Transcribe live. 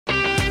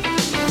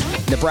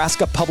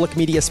Nebraska Public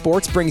Media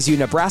Sports brings you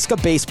Nebraska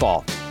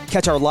Baseball.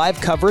 Catch our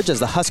live coverage as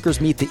the Huskers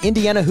meet the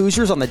Indiana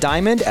Hoosiers on the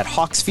Diamond at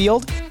Hawks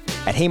Field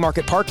at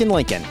Haymarket Park in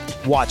Lincoln.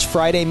 Watch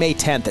Friday, May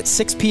 10th at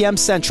 6 p.m.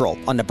 Central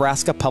on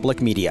Nebraska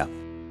Public Media.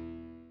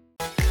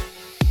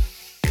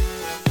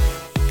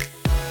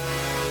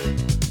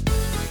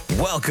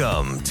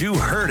 Welcome to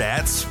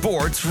Hurrdat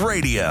Sports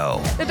Radio.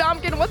 Hey,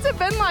 Domkin, what's it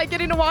been like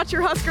getting to watch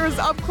your Huskers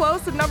up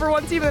close and number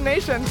one team in the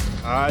nation?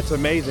 It's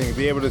amazing to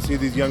be able to see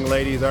these young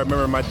ladies. I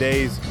remember my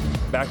days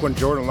back when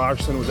Jordan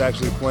Larson was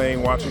actually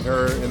playing, watching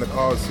her in the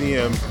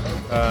Coliseum,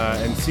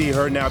 and see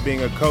her now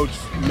being a coach,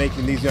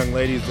 making these young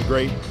ladies the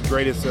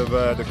greatest of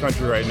the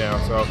country right now.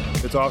 So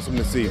it's awesome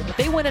to see. If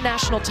they win a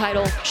national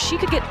title, she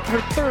could get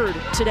her third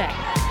today.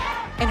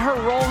 And her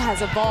role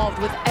has evolved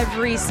with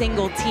every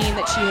single team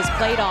that she has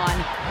played on.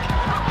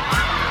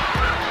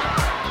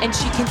 And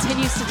she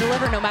continues to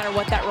deliver no matter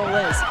what that role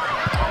is.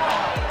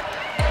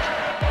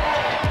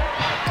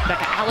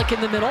 Becca Alec in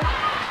the middle.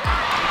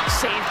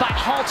 Saved by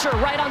Halter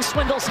right on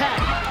Swindle's head.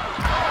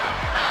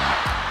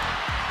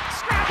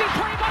 Scrappy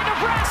play by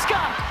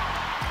Nebraska.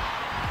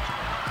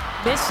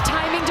 Missed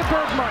timing to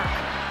Bergmark.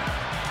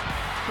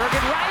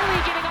 Bergen Riley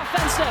getting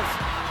offensive.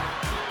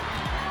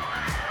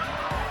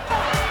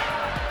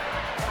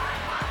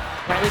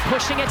 Riley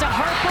pushing it to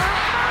Harper.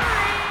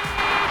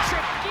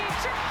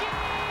 Tricky.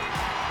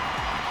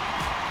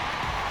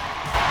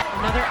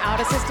 Another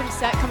out-of-system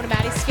set coming to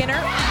Maddie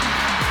Skinner.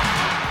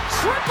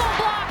 Triple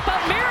block, but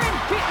Mary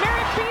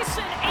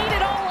Beeson ate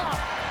it all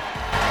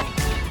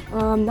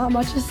up. Not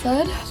much is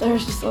said.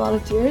 There's just a lot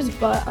of tears,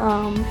 but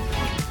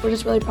we're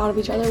just really proud of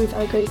each other. We've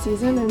had a great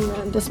season,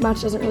 and this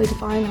match doesn't really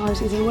define how our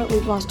season went.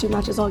 We've lost 2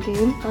 matches all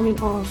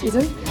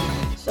season.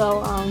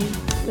 So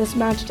this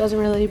match doesn't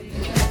really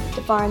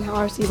define how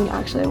our season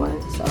actually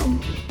went. So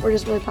we're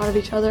just really proud of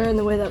each other and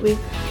the way that we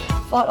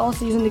fought all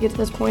season to get to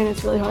this point.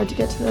 It's really hard to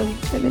get to the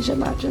championship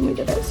match, and we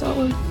did it. So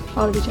we're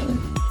proud of each other.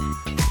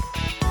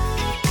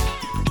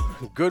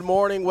 Good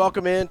morning.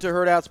 Welcome in to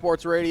Hurrdat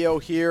Sports Radio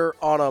here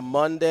on a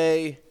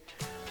Monday.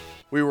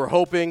 We were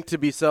hoping to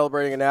be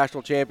celebrating a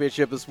national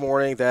championship this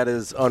morning. That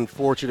is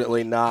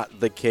unfortunately not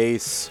the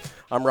case.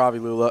 I'm Ravi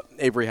Lula.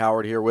 Avery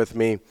Howard here with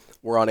me.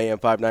 We're on AM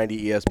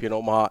 590 ESPN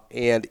Omaha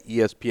and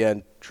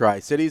ESPN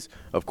Tri-Cities.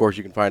 Of course,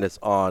 you can find us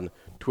on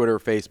Twitter,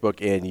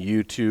 Facebook, and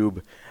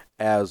YouTube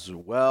as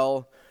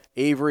well.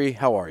 Avery,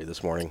 how are you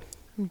this morning?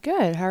 I'm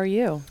good. How are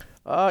you?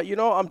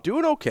 I'm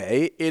doing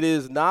okay. It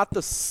is not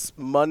the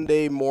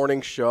Monday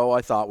morning show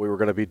I thought we were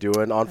going to be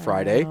doing on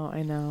Friday.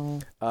 I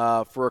know.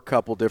 For a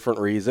couple different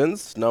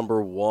reasons.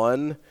 Number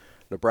one,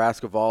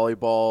 Nebraska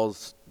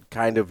volleyball's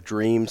kind of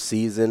dream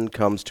season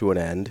comes to an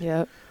end.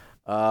 Yep.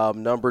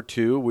 Number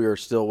two, we are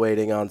still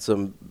waiting on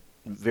some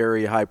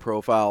very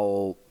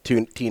high-profile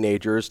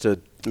teenagers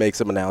to make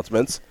some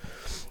announcements.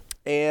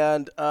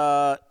 And,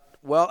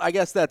 I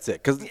guess that's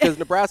it. Because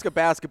Nebraska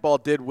basketball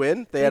did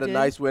win. They had a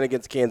nice win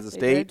against Kansas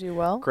State. They did do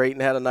well.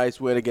 Creighton had a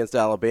nice win against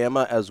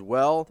Alabama as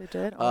well. They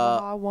did.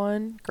 Omaha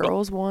won.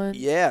 Girls won.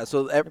 Yeah,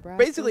 so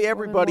basically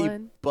everybody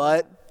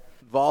but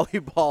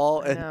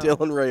volleyball and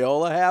Dylan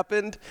Raiola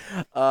happened.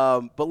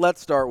 But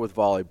let's start with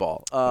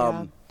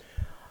volleyball.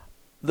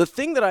 The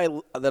thing that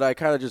I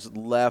kind of just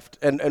left,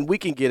 and we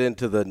can get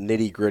into the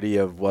nitty-gritty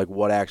of like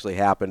what actually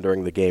happened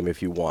during the game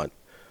if you want.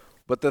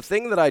 But the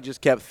thing that I just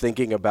kept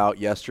thinking about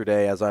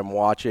yesterday as I'm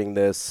watching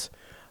this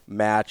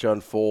match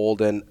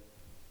unfold, and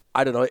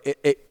I don't know,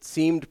 it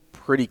seemed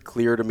pretty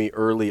clear to me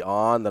early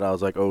on that I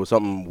was like, oh,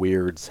 something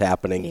weird's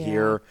happening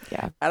here.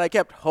 Yeah. And I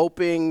kept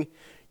hoping,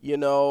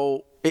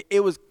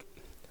 it was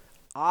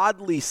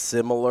oddly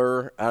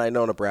similar, and I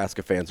know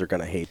Nebraska fans are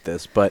going to hate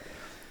this, but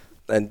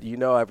and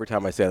every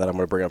time I say that I'm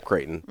going to bring up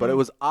Creighton, but it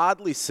was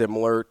oddly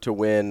similar to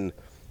when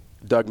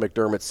Doug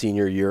McDermott's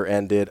senior year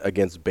ended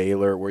against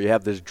Baylor, where you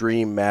have this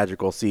dream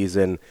magical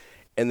season,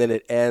 and then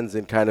it ends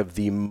in kind of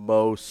the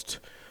most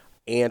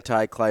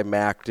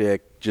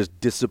anticlimactic, just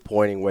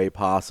disappointing way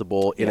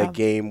possible in a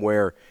game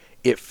where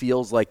it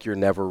feels like you're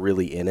never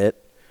really in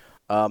it.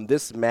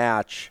 This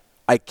match,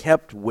 I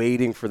kept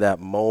waiting for that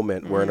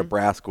moment where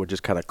Nebraska would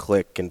just kind of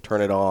click and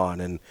turn it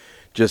on and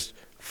just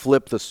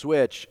flip the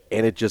switch,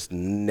 and it just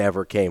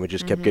never came. It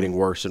just kept getting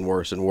worse and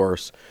worse and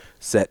worse.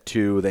 Set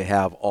 2, they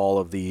have all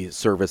of the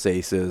service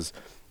aces.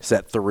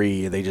 Set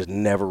 3, they just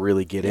never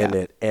really get in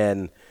it.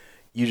 And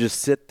you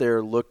just sit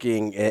there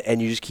looking,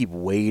 and you just keep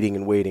waiting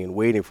and waiting and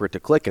waiting for it to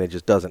click, and it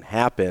just doesn't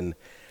happen.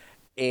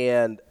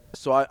 And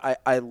so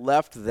I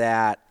left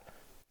that.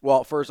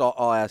 Well, first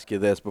I'll ask you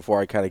this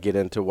before I kind of get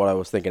into what I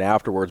was thinking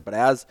afterwards. But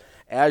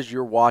as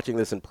you're watching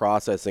this and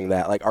processing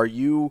that, like, are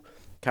you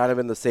kind of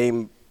in the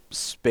same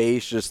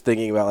space just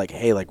thinking about like,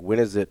 hey, like when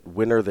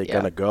are they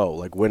gonna go,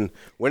 like when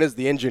is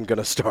the engine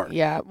gonna start?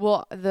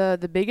 Well,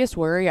 the biggest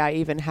worry I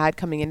even had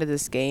coming into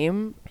this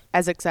game,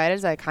 as excited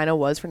as I kind of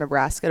was for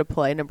Nebraska to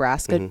play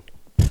to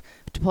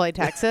play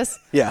Texas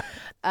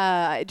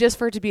just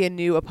for it to be a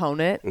new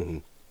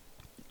opponent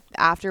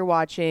after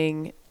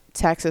watching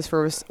Texas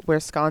for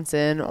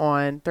Wisconsin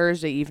on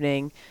Thursday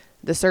evening,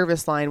 the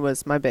service line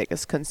was my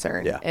biggest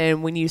concern. Yeah.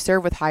 And when you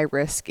serve with high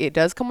risk, it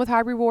does come with high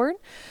reward,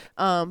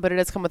 but it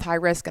does come with high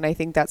risk. And I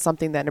think that's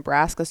something that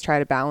Nebraska's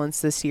trying to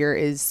balance this year,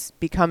 is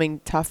becoming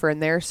tougher in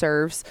their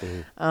serves.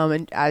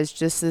 And as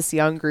just this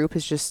young group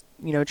is just,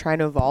 trying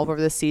to evolve over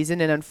the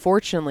season. And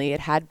unfortunately,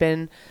 it had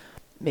been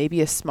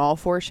maybe a small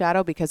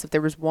foreshadow, because if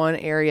there was one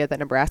area that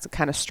Nebraska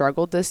kind of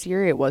struggled this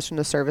year, it was from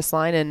the service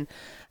line. And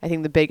I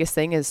think the biggest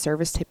thing is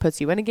service puts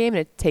you in a game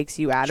and it takes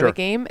you out of a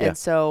game. Yeah. And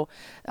so,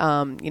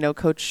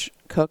 Coach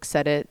Cook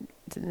said it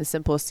in the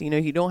simplest,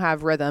 you don't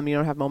have rhythm, you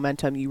don't have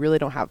momentum, you really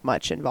don't have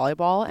much in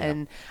volleyball. Yeah.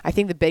 And I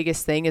think the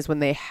biggest thing is when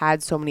they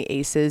had so many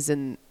aces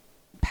and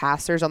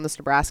passers on this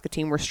Nebraska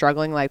team were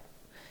struggling, like,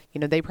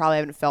 they probably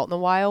haven't felt in a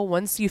while.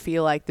 Once you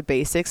feel like the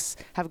basics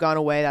have gone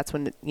away, that's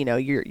when,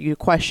 you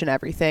question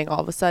everything all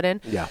of a sudden.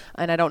 Yeah.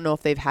 And I don't know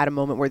if they've had a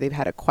moment where they've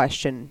had to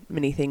question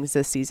many things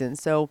this season.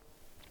 So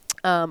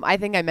I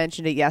think I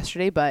mentioned it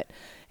yesterday, but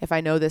if I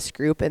know this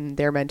group and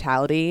their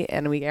mentality,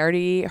 and we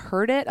already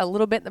heard it a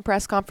little bit in the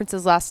press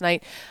conferences last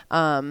night,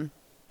 I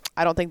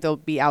don't think they'll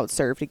be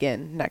outserved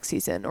again next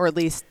season, or at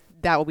least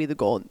that will be the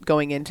goal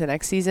going into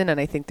next season. And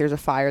I think there's a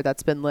fire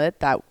that's been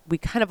lit that we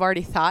kind of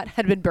already thought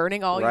had been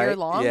burning all year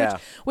long,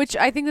 which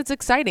I think that's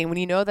exciting when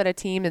you know that a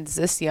team is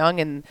this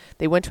young and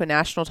they went to a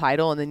national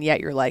title, and then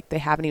yet you're like, they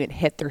haven't even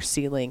hit their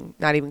ceiling,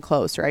 not even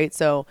close, right?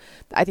 So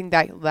I think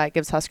that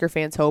gives Husker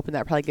fans hope, and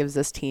that probably gives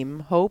this team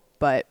hope.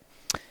 But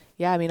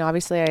yeah, I mean,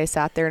 obviously I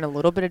sat there in a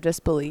little bit of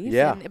disbelief.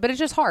 Yeah. But it's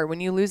just hard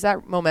when you lose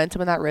that momentum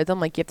and that rhythm.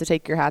 Like, you have to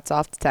take your hats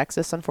off to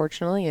Texas,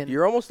 unfortunately. And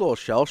you're almost a little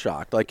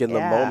shell-shocked, like, in the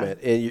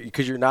moment,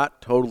 because you're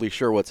not totally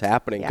sure what's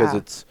happening, because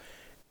it's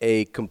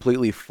a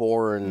completely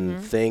foreign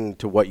thing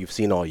to what you've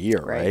seen all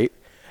year, right?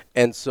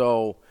 And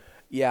so,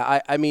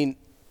 I mean,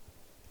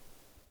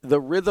 the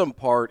rhythm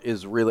part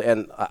is really,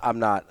 and I'm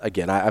not,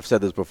 again, I've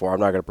said this before, I'm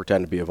not going to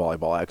pretend to be a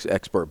volleyball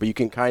expert, but you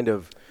can kind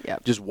of,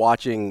 just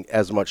watching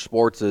as much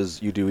sports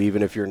as you do,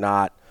 even if you're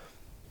not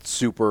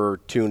super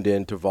tuned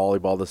in to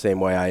volleyball the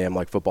same way I am,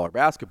 like football or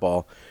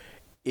basketball,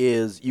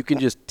 is you can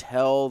just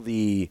tell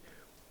the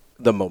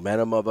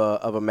momentum of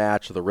a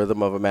match, the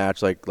rhythm of a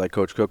match, like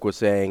Coach Cook was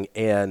saying,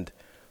 and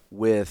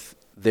with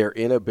their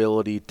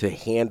inability to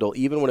handle,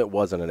 even when it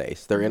wasn't an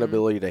ace, their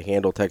inability to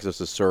handle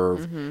Texas's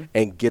serve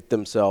and get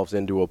themselves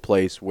into a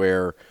place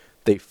where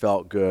they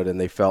felt good and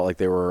they felt like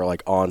they were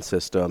like on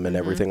system and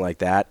everything like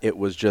that. It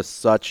was just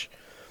such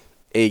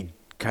a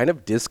kind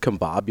of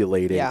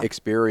discombobulating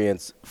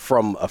experience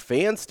from a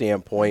fan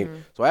standpoint.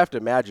 So I have to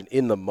imagine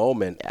in the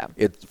moment,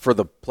 it's for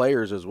the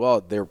players as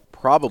well, they're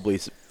probably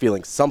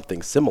feeling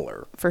something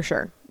similar. For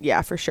sure.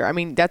 Yeah, for sure. I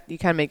mean, that you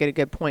kind of make it a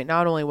good point.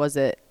 Not only was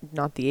it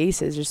not the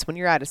aces, just when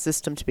you're at a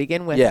system to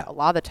begin with, a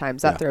lot of the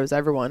times that throws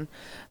everyone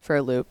for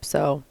a loop.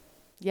 So,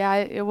 yeah,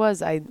 it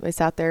was. I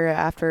sat there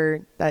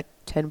after that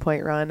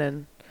 10-point run,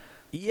 and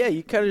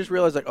you kind of just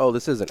realize, like, oh,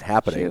 this isn't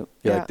happening.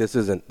 Like, this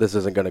isn't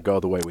going to go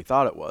the way we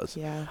thought it was.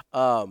 Yeah.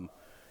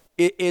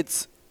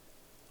 It's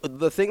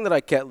the thing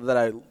that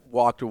I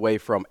walked away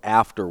from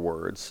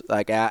afterwards,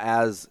 like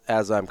as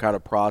I'm kind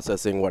of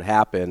processing what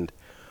happened,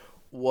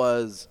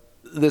 was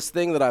this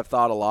thing that I've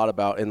thought a lot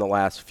about in the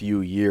last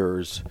few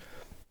years.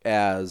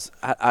 As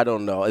I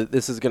don't know,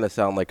 this is going to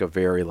sound like a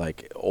very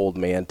like old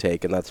man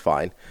take, and that's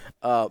fine.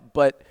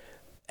 But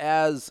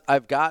as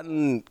I've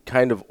gotten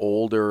kind of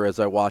older, as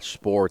I watch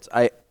sports,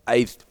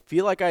 I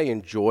feel like I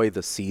enjoy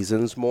the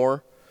seasons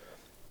more.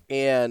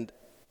 And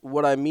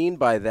what I mean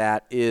by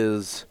that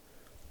is,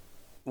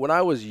 when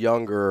I was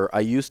younger, I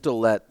used to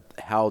let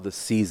how the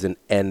season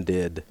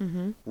ended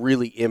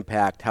really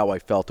impact how I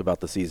felt about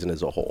the season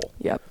as a whole.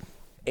 Yep.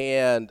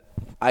 And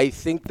I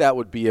think that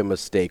would be a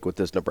mistake with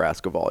this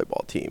Nebraska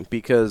volleyball team,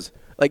 because,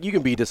 like, you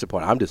can be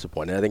disappointed. I'm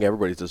disappointed. I think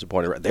everybody's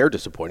disappointed. They're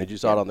disappointed. You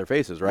saw it on their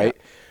faces, right?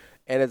 Yep.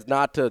 And it's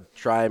not to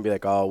try and be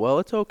like, oh, well,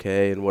 it's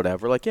okay and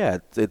whatever. Like, yeah,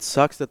 it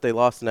sucks that they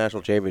lost the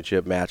national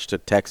championship match to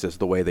Texas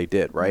the way they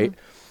did, right?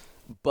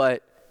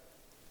 But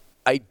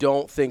I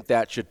don't think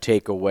that should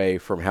take away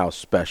from how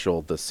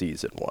special the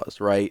season was,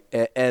 right?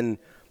 And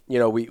you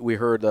know, we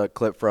heard a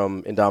clip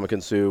from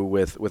Ndamukong Suh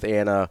with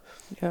Anna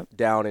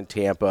down in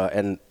Tampa,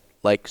 and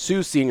like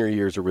Sue's senior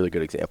year is a really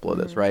good example of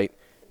this, right?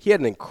 He had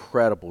an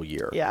incredible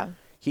year. Yeah.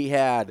 He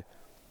had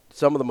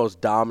some of the most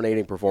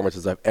dominating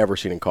performances I've ever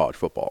seen in college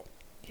football.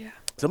 Yeah.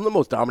 Some of the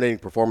most dominating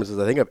performances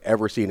I think I've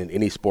ever seen in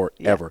any sport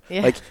ever.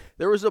 Yeah. Like,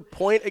 there was a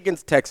point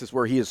against Texas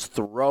where he is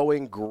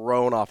throwing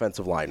grown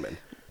offensive linemen,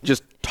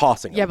 just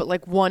tossing them. Yeah, but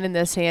like one in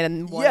this hand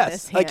and one in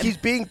this hand. Like, he's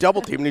being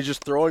double teamed and he's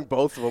just throwing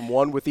both of them,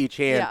 one with each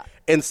hand,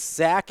 and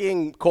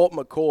sacking Colt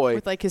McCoy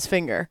with like his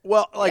finger.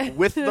 Well, like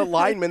with the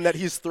lineman that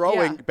he's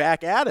throwing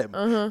back at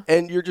him.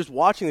 And you're just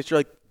watching this, you're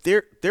like,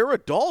 they're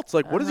adults.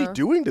 Like, what is he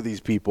doing to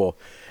these people?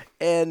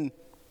 And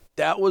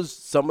that was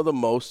some of the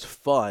most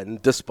fun,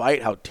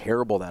 despite how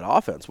terrible that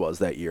offense was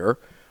that year.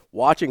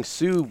 Watching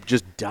Sue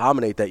just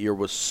dominate that year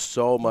was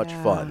so much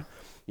fun.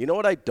 You know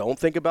what I don't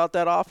think about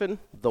that often?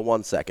 The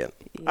 1 second.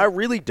 I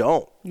really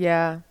don't.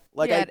 Yeah.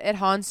 Like, it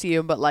haunts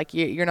you, but like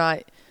you're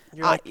not.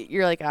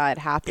 You're like, it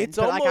happened. It's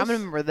but almost, like, I'm gonna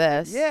remember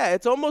this. Yeah,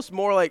 it's almost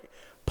more like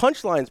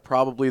punchline's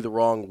probably the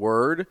wrong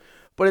word,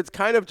 but it's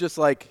kind of just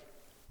like,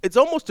 it's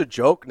almost a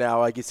joke now.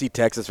 Like you see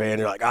Texas fans,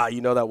 you're like,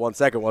 that 1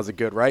 second wasn't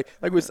good, right?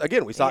 Like we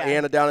saw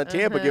Anna down in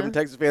Tampa giving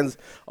Texas fans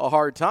a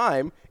hard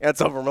time, and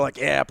some of them were like,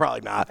 yeah,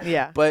 probably not.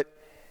 Yeah. But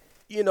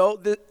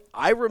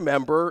I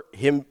remember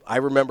him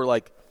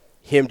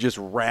just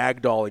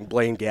ragdolling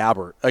Blaine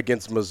Gabbert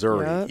against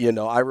Missouri. Yep.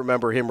 I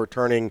remember him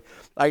returning.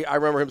 I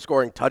remember him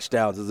scoring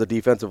touchdowns as a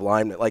defensive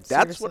lineman. Like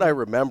that's Seriously. what I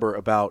remember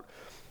about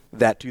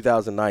that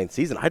 2009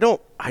 season. I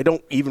don't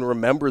even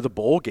remember the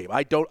bowl game.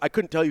 I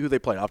couldn't tell you who they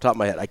played off the top of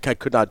my head. I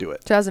could not do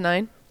it.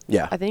 2009?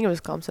 Yeah. I think it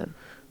was Clemson.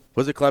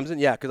 Was it Clemson?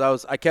 Yeah,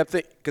 because I kept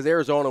thinking, because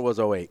Arizona was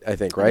 2008, I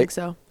think, right? I think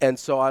so. And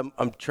so I'm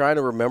trying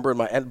to remember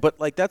but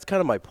like that's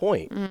kind of my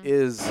point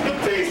is.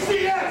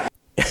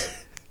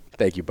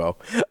 Thank you, Bo.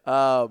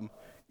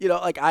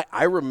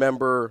 I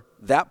remember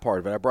that part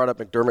of it. I brought up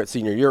McDermott's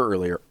senior year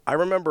earlier. I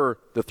remember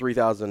the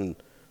 3,000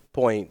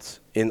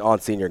 points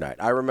on senior night.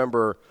 I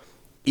remember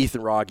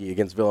Ethan Rogge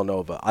against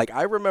Villanova.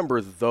 I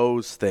remember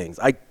those things.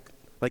 I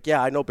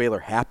know Baylor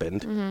happened.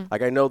 Mm-hmm.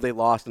 I know they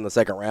lost in the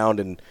second round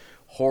in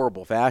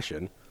horrible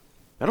fashion.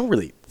 I don't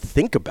really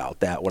think about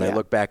that when I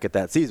look back at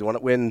that season.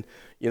 When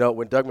Doug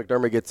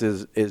McDermott gets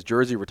his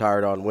jersey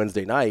retired on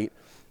Wednesday night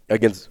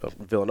against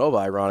Villanova,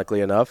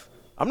 ironically enough,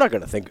 I'm not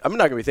going to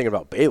be thinking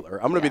about Baylor.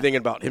 I'm going to be thinking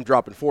about him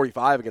dropping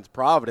 45 against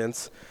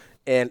Providence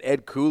and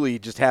Ed Cooley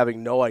just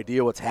having no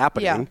idea what's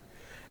happening.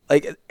 Yeah. I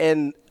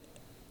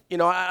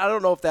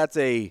don't know if that's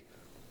I'm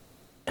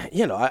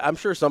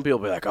sure some people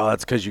will be like, oh,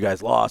 that's because you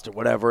guys lost or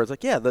whatever. It's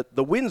like, yeah,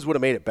 the wins would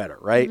have made it better,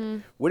 right? Mm-hmm.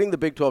 Winning the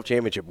Big 12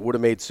 championship would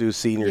have made Sue's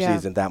senior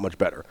season that much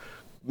better.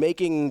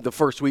 Making the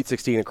first Sweet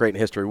 16 in Creighton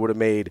history would have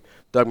made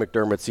Doug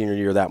McDermott's senior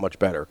year that much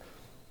better.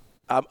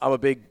 I'm a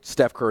big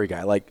Steph Curry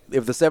guy. Like,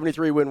 if the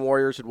 73-win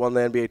Warriors had won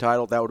the NBA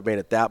title, that would have made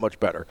it that much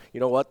better. You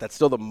know what? That's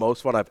still the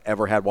most fun I've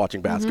ever had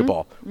watching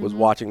basketball, was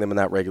watching them in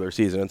that regular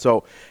season. And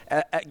so,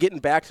 getting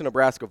back to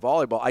Nebraska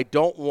volleyball, I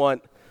don't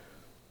want –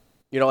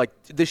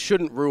 this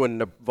shouldn't ruin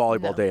the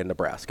volleyball day in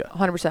Nebraska.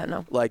 100%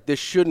 no. Like, this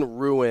shouldn't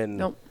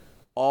ruin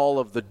all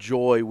of the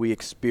joy we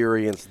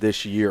experienced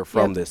this year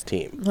from this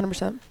team.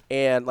 100%.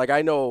 And,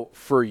 I know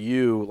for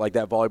you,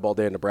 that volleyball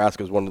day in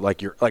Nebraska is one of,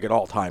 an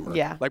all-timer.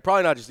 Yeah.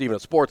 Probably not just even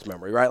a sports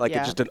memory, right?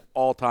 It's just an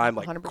all-time,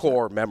 100%.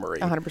 core memory.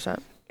 100%.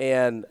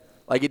 And,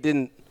 it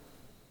didn't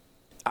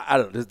 – I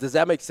don't know. Does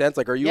that make sense?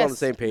 Are you on the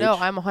same page? No,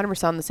 I'm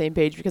 100% on the same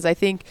page because I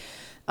think –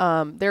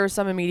 there were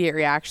some immediate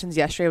reactions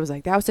yesterday. It was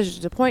like, that was such a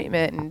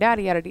disappointment and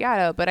yada, yada,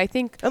 yada. But I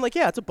think... And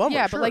it's a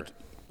bummer, sure. But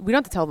we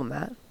don't have to tell them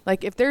that.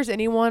 If there's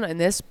anyone in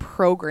this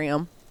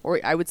program, or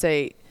I would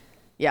say,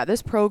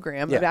 this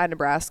program at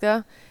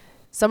Nebraska,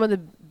 some of the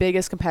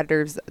biggest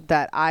competitors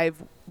that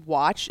I've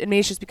watched, and maybe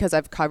it's just because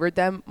I've covered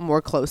them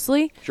more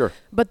closely. Sure.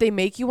 But they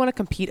make you want to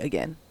compete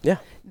again. Yeah.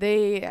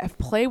 They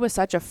play with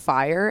such a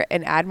fire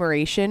and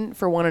admiration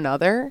for one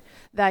another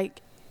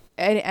that...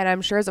 And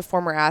I'm sure as a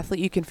former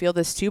athlete, you can feel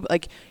this too,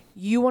 but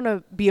you want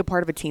to be a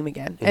part of a team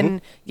again. Mm-hmm.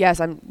 And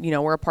yes,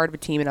 we're a part of a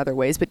team in other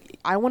ways, but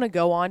I want to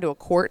go onto a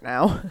court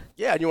now.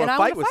 Yeah. And you want to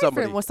fight with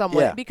somebody. With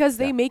someone because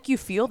they make you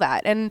feel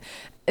that. And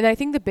I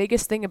think the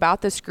biggest thing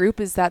about this group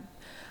is that,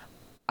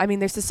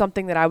 this is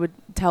something that I would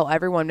tell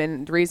everyone.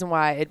 And the reason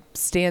why it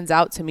stands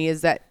out to me is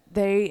that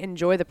they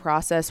enjoy the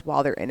process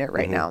while they're in it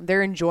right now.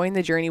 They're enjoying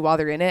the journey while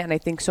they're in it. And I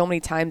think so many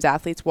times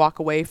athletes walk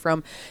away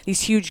from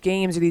these huge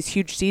games or these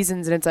huge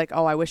seasons and it's like,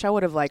 oh, I wish I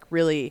would have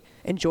really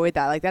enjoyed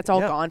that. That's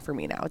all gone for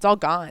me now. It's all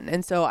gone.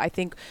 And so I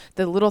think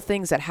the little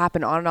things that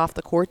happen on and off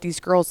the court, these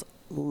girls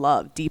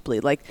love deeply.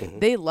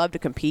 They love to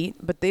compete,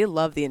 but they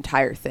love the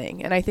entire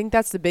thing. And I think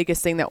that's the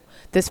biggest thing that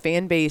this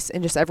fan base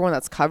and just everyone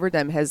that's covered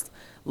them has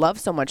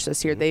loved so much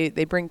this year.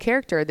 They bring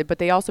character, but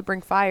they also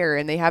bring fire,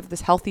 and they have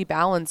this healthy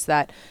balance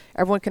that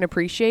everyone can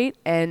appreciate.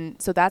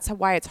 And so that's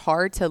why it's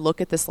hard to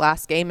look at this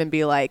last game and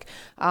be like,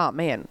 oh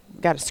man,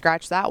 got to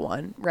scratch that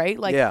one, right?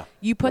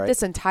 You put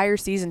this entire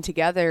season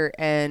together,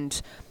 and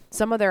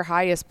some of their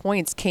highest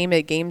points came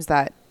at games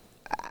that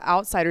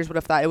outsiders would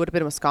have thought it would have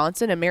been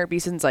Wisconsin, and Merritt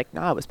Beeson's like,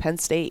 no, it was Penn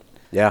State.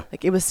 Yeah.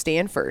 It was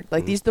Stanford.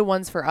 These are the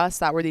ones for us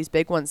that were these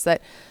big ones that,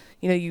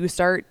 you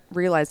start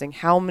realizing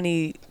how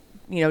many,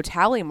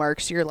 tally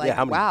marks you're like,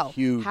 wow,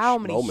 how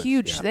many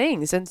huge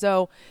things. And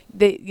so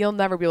you'll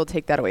never be able to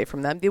take that away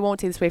from them. They won't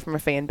take this away from a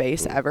fan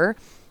base ever.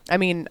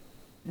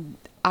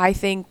 I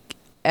think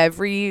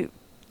every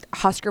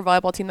Husker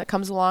volleyball team that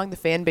comes along, the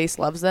fan base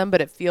loves them, but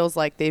it feels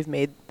like they've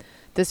made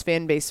this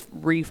fan base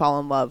fall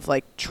in love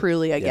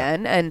truly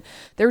again. And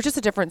there was just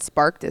a different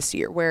spark this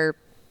year where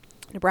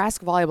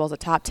Nebraska volleyball is a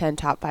top 10,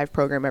 top 5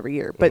 program every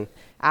year. But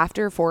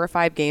after 4 or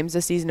 5 games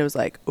this season, it was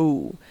like,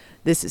 ooh,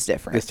 this is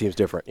different. This team's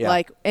different.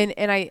 Yeah.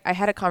 And I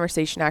had a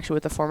conversation actually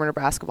with a former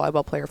Nebraska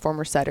volleyball player,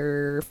 former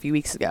setter, a few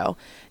weeks ago.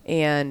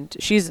 And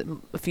she's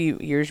a few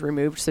years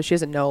removed, so she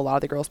doesn't know a lot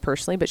of the girls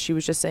personally, but she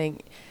was just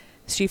saying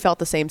she felt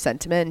the same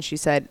sentiment. And she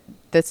said,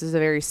 this is a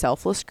very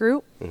selfless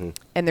group,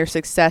 and their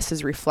success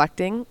is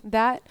reflecting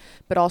that.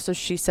 But also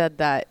she said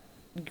that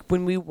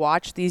when we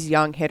watch these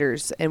young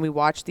hitters and we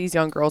watch these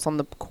young girls on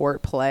the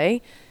court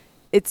play,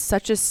 it's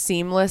such a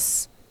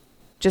seamless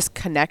just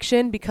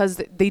connection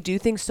because they do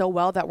things so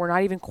well that we're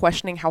not even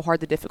questioning how hard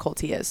the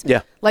difficulty is.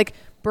 Yeah. Like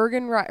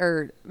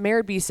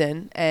Merritt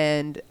Beeson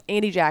and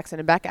Andy Jackson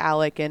and Becca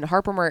Alec and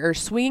Harper Murray are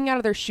swinging out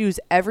of their shoes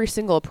every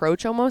single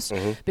approach almost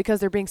because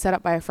they're being set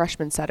up by a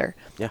freshman setter.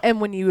 Yeah. And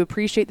when you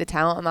appreciate the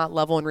talent on that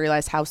level and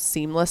realize how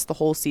seamless the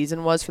whole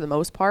season was for the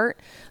most part,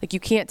 like you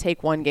can't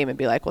take one game and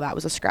be like, well, that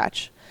was a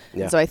scratch.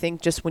 Yeah. And so I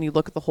think just when you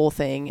look at the whole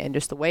thing and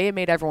just the way it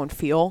made everyone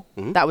feel,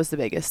 that was the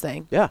biggest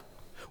thing. Yeah.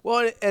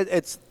 Well,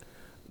 it's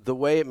the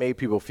way it made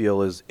people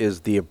feel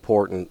is the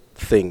important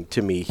thing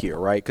to me here,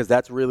 right? Because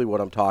that's really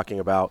what I'm talking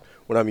about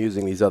when I'm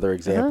using these other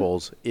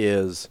examples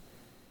is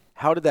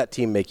how did that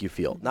team make you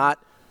feel? Not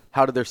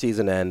how did their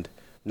season end,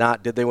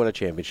 not did they win a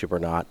championship or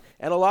not.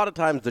 And a lot of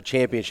times the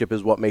championship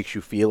is what makes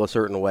you feel a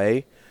certain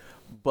way,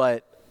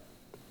 but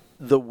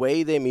the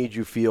way they made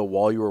you feel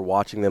while you were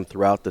watching them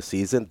throughout the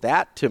season,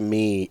 that to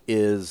me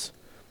is,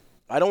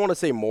 I don't want to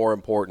say more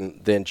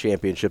important than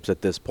championships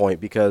at this point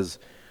because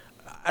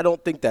I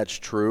don't think that's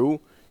true.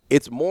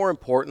 It's more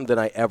important than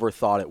I ever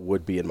thought it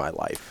would be in my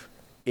life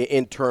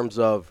in terms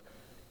of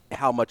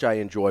how much I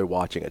enjoy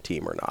watching a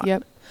team or not.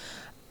 Yep.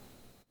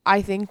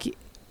 I think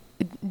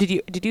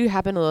did you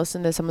happen to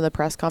listen to some of the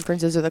press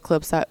conferences or the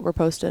clips that were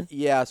posted?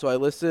 Yeah, so I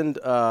listened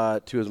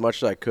to as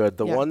much as I could.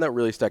 The one that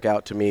really stuck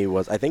out to me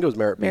was, I think it was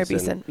Merritt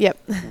Beeson. Yep.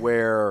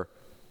 Where,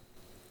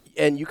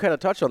 and you kind of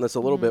touched on this a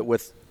little bit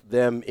with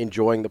them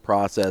enjoying the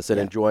process and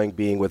enjoying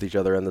being with each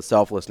other and the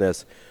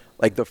selflessness.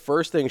 Like the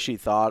first thing she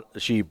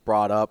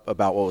brought up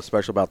about what was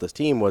special about this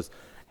team was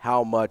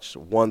how much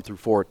 1 through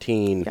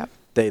 14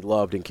 they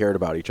loved and cared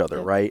about each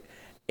other, right?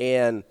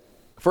 And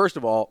first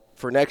of all,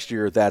 for next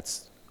year,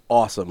 that's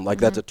awesome. Like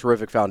that's a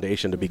terrific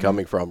foundation to be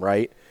coming from,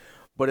 right?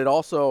 But it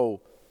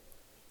also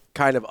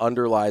kind of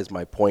underlies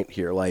my point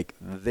here. Like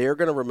they're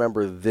going to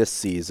remember this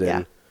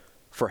season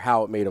for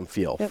how it made them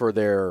feel, for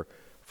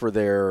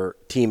their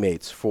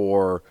teammates,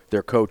 for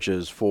their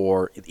coaches,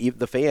 for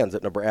the fans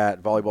at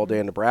Volleyball Day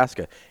in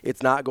Nebraska.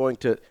 It's not going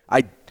to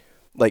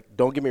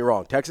don't get me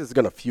wrong, Texas is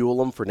going to fuel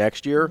them for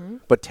next year,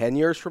 but 10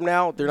 years from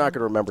now, they're not going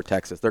to remember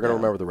Texas. They're going to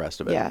remember the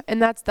rest of it. Yeah,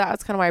 and that's kind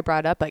of why I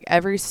brought up, like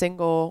every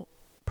single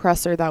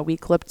presser that we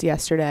clipped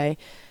yesterday,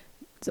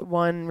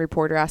 one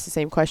reporter asked the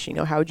same question,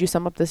 how would you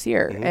sum up this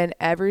year? And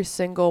every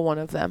single one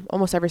of them,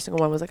 almost every single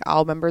one was like,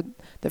 I'll remember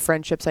the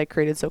friendships I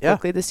created so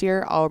quickly this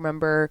year. I'll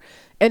remember,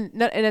 and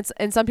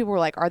some people were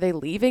like, are they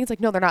leaving? It's like,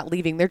 no, they're not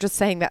leaving. They're just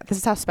saying that this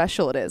is how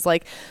special it is.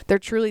 Like they're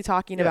truly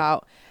talking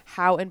about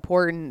how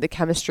important the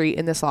chemistry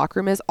in this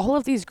locker room is. All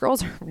of these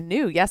girls are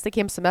new. Yes, they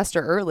came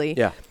semester early.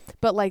 Yeah.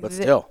 But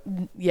still.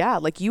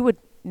 Like you would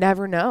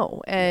never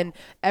know. And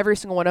every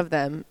single one of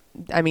them,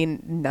 I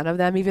mean, none of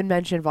them even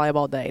mentioned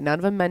Volleyball Day. None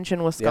of them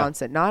mentioned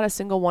Wisconsin. Not a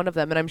single one of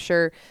them. And I'm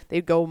sure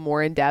they'd go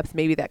more in depth.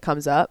 Maybe that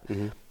comes up.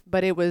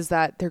 But it was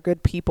that they're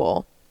good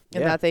people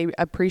and that they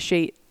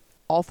appreciate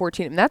all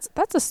 14. And that's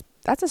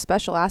a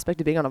special aspect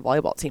of being on a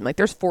volleyball team. Like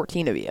there's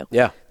 14 of you.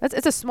 Yeah.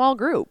 It's a small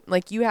group.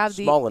 Like you have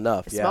small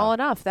enough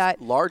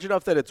that large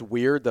enough that it's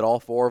weird that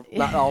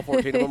not all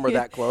 14 of them are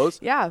that close.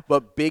 Yeah.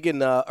 But big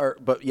enough,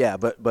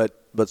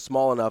 but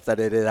small enough that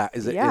it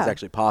is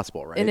actually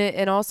possible, right?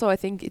 And also I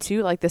think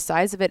too, like the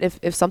size of it,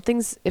 if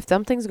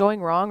something's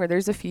going wrong or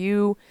there's a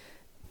few,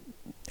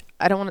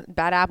 I don't want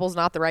bad apple's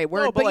not the right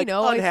word, but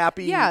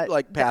unhappy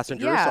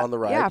passengers on the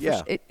ride.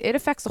 It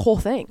affects the whole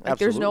thing. Like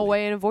there's no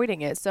way in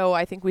avoiding it. So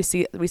I think we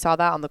saw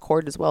that on the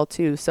court as well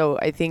too. So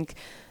I think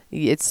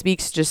it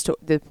speaks just to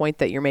the point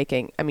that you're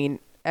making. I mean,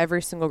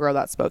 every single girl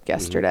that spoke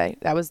yesterday,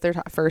 that was their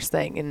first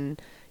thing,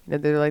 and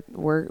they're like,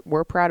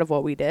 we're proud of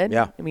what we did.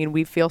 Yeah. I mean,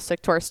 we feel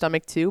sick to our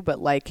stomach too, but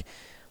like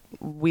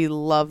we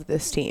love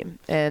this team,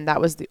 and that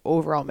was the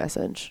overall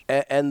message.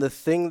 And the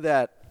thing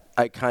that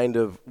I kind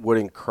of would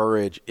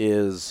encourage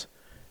is,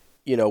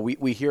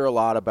 we hear a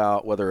lot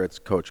about whether it's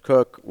Coach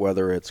Cook,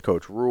 whether it's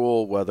Coach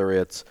Rule, whether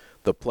it's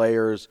the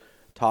players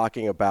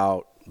talking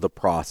about the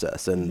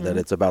process and that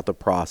it's about the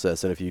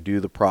process. And if you do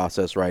the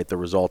process right, the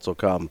results will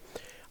come.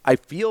 I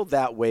feel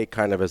that way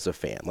kind of as a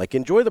fan. Like,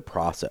 enjoy the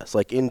process.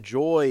 Like,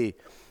 enjoy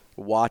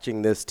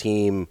watching this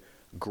team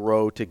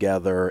grow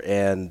together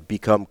and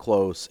become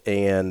close,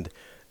 and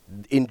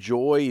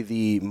enjoy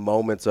the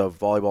moments of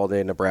Volleyball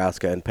Day in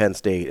Nebraska and Penn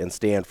State and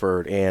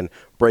Stanford and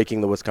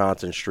breaking the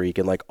Wisconsin streak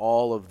and like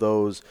all of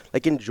those.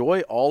 Like,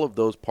 enjoy all of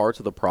those parts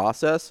of the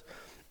process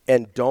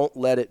and don't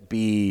let it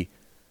be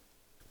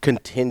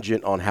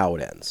contingent on how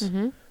it ends.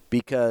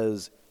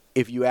 Because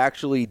if you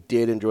actually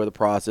did enjoy the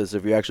process,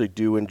 if you actually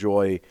do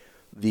enjoy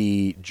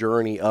the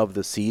journey of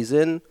the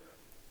season,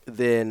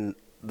 then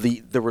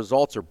the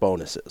results are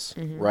bonuses,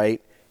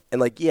 right? And,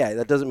 like,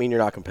 that doesn't mean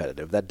you're not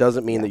competitive. That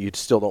doesn't mean that you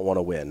still don't want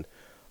to win.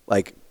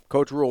 Like,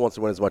 Coach Rule wants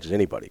to win as much as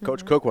anybody.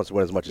 Coach Cook wants to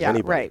win as much as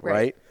anybody,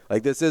 right?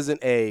 Like, this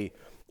isn't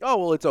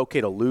it's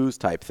okay to lose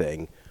type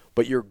thing.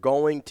 But you're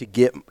going to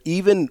get,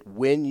 even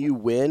when you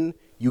win,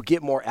 you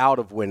get more out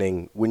of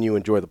winning when you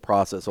enjoy the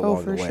process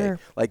along the way. Sure.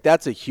 Like,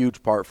 that's a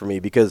huge part for me,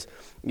 because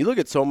you look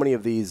at so many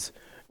of these,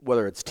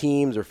 whether it's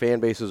teams or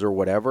fan bases or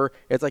whatever,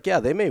 it's like,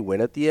 they may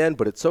win at the end,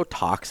 but it's so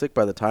toxic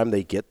by the time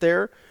they get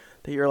there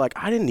that you're like,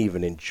 I didn't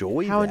even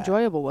enjoy How that.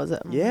 enjoyable was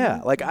it?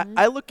 Yeah, like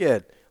I look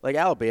at, like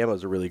Alabama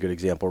is a really good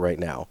example right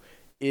now,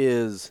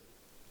 is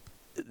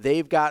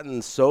they've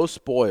gotten so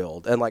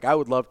spoiled, and like I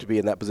would love to be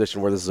in that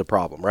position where this is a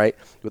problem, right?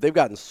 But they've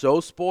gotten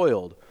so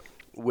spoiled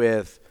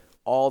with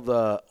all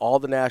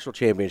the national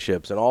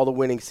championships and all the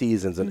winning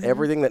seasons and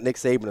everything that Nick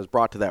Saban has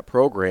brought to that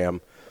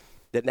program,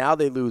 that now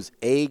they lose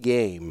a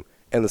game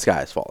and the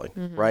sky is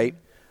falling, right?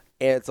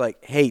 And it's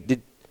like, hey, do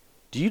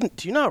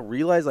you not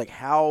realize like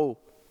how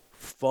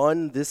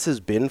fun this has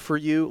been for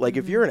you? Like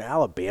if you're an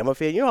Alabama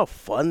fan, you know how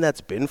fun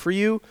that's been for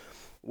you?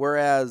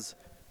 Whereas,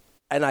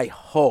 and I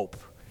hope,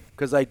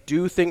 because I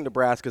do think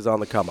Nebraska's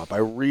on the come up. I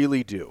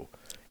really do.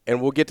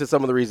 And we'll get to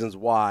some of the reasons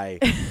why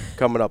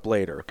coming up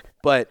later.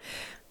 But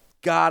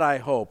God, I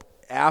hope,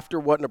 after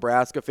what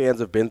Nebraska fans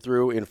have been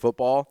through in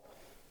football,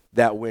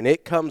 that when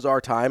it comes our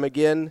time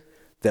again,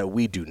 that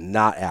we do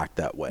not act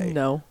that way.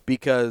 No.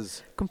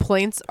 Because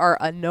complaints are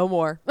no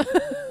more.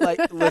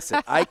 like,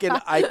 listen, I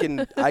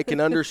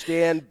can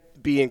understand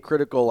being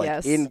critical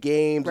like in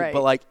games,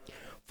 but like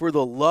for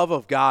the love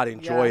of God,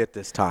 enjoy it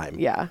this time.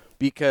 Yeah.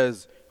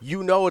 Because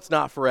you know it's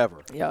not forever.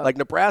 Yep. Like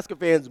Nebraska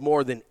fans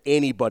more than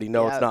anybody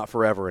know it's not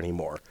forever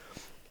anymore.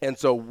 And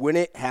so when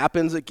it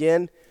happens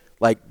again,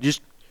 like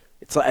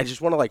it's like I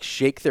just want to like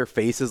shake their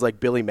faces like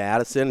Billy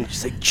Madison and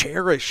just say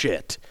cherish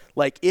it.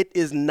 Like it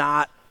is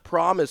not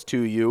promised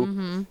to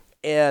you.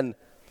 And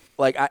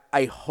like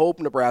I hope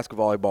Nebraska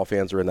volleyball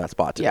fans are in that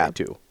spot today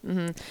too.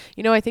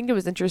 You know, I think it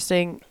was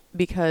interesting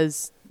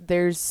because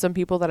there's some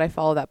people that I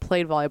follow that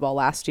played volleyball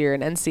last year,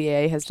 and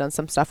NCAA has done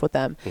some stuff with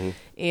them,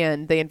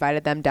 and they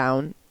invited them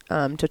down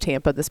to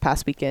Tampa this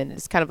past weekend.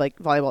 It's kind of like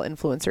volleyball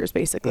influencers,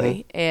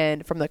 basically.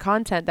 And from the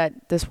content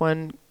that this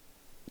one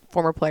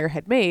former player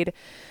had made,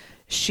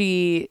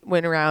 she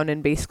went around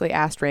and basically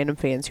asked random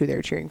fans who they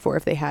were cheering for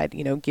if they had,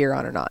 you know, gear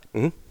on or not.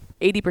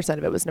 80%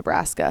 of it was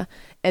Nebraska.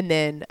 And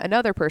then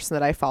another person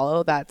that I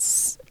follow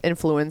that's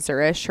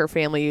influencer-ish, her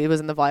family was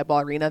in the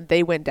volleyball arena.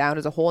 They went down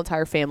as a whole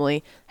entire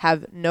family,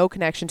 have no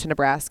connection to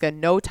Nebraska,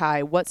 no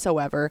tie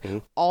whatsoever,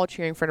 all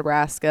cheering for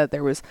Nebraska.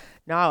 There was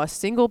not a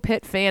single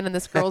Pitt fan in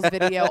this girl's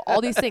video, all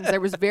these things. There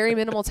was very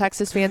minimal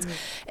Texas fans.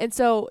 And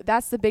so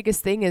that's the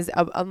biggest thing is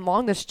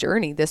along this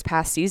journey this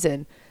past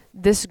season,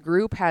 this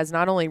group has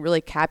not only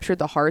really captured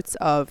the hearts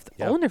of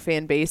the owner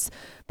fan base,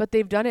 but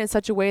they've done it in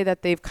such a way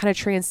that they've kind of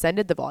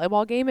transcended the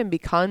volleyball game and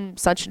become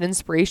such an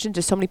inspiration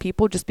to so many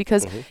people just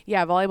because,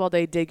 Volleyball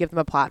Day did give them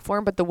a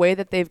platform, but the way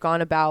that they've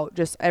gone about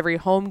just every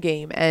home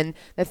game and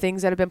the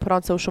things that have been put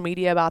on social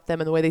media about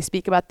them and the way they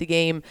speak about the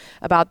game,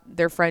 about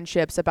their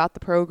friendships, about the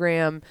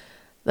program,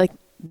 like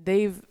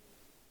they've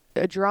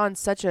drawn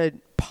such a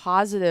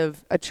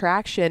positive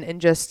attraction and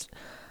just –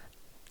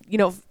 you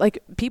know,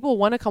 like people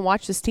want to come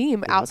watch this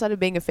team outside of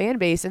being a fan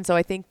base. And so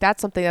I think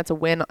that's something that's a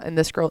win in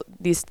this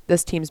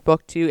team's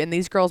book too. And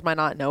these girls might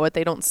not know it.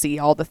 They don't see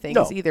all the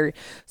things either.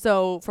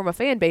 So from a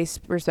fan base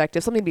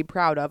perspective, something to be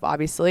proud of,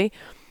 obviously,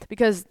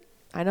 because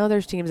I know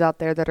there's teams out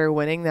there that are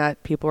winning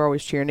that people are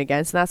always cheering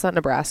against, and that's not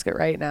Nebraska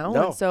right now.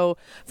 No. And so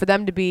for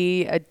them to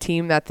be a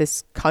team that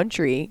this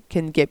country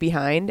can get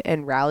behind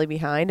and rally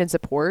behind and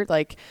support,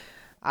 like,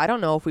 I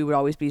don't know if we would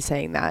always be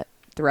saying that.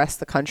 The rest of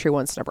the country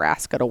wants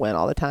Nebraska to win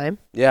all the time.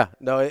 Yeah,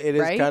 no, it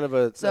is kind of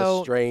a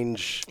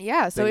strange.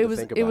 Yeah, so it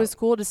was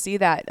cool to see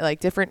that like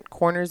different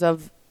corners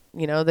of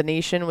the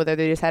nation, whether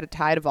they just had a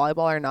tie to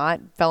volleyball or not,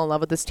 fell in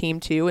love with this team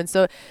too. And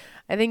so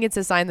I think it's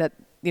a sign that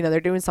they're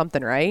doing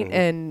something right.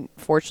 And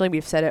fortunately,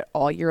 we've said it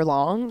all year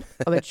long.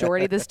 A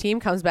majority of this team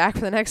comes back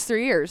for the next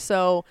 3 years.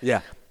 So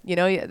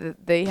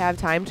they have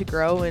time to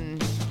grow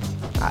and.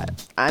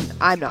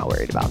 I'm not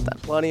worried about them.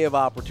 Plenty of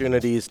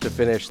opportunities to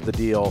finish the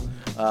deal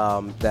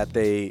that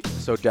they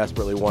so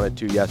desperately wanted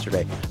to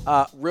yesterday.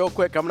 Real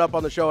quick, coming up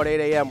on the show at 8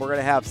 a.m., we're going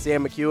to have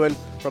Sam McEwen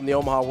from the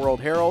Omaha World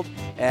Herald.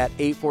 At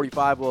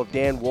 8:45, we'll have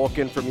Dan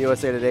Wolkin from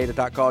USA Today to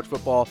talk college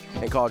football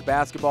and college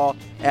basketball.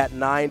 At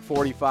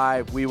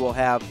 9:45, we will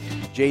have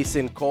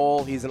Jason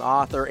Cole. He's an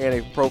author and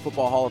a Pro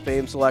Football Hall of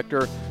Fame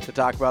selector to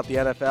talk about the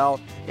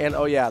NFL. And,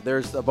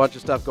 there's a bunch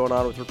of stuff going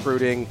on with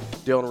recruiting.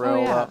 Dylan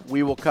Raiola.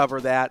 We will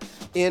cover that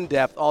in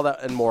depth, all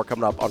that and more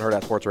coming up on Herd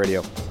at Sports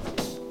Radio.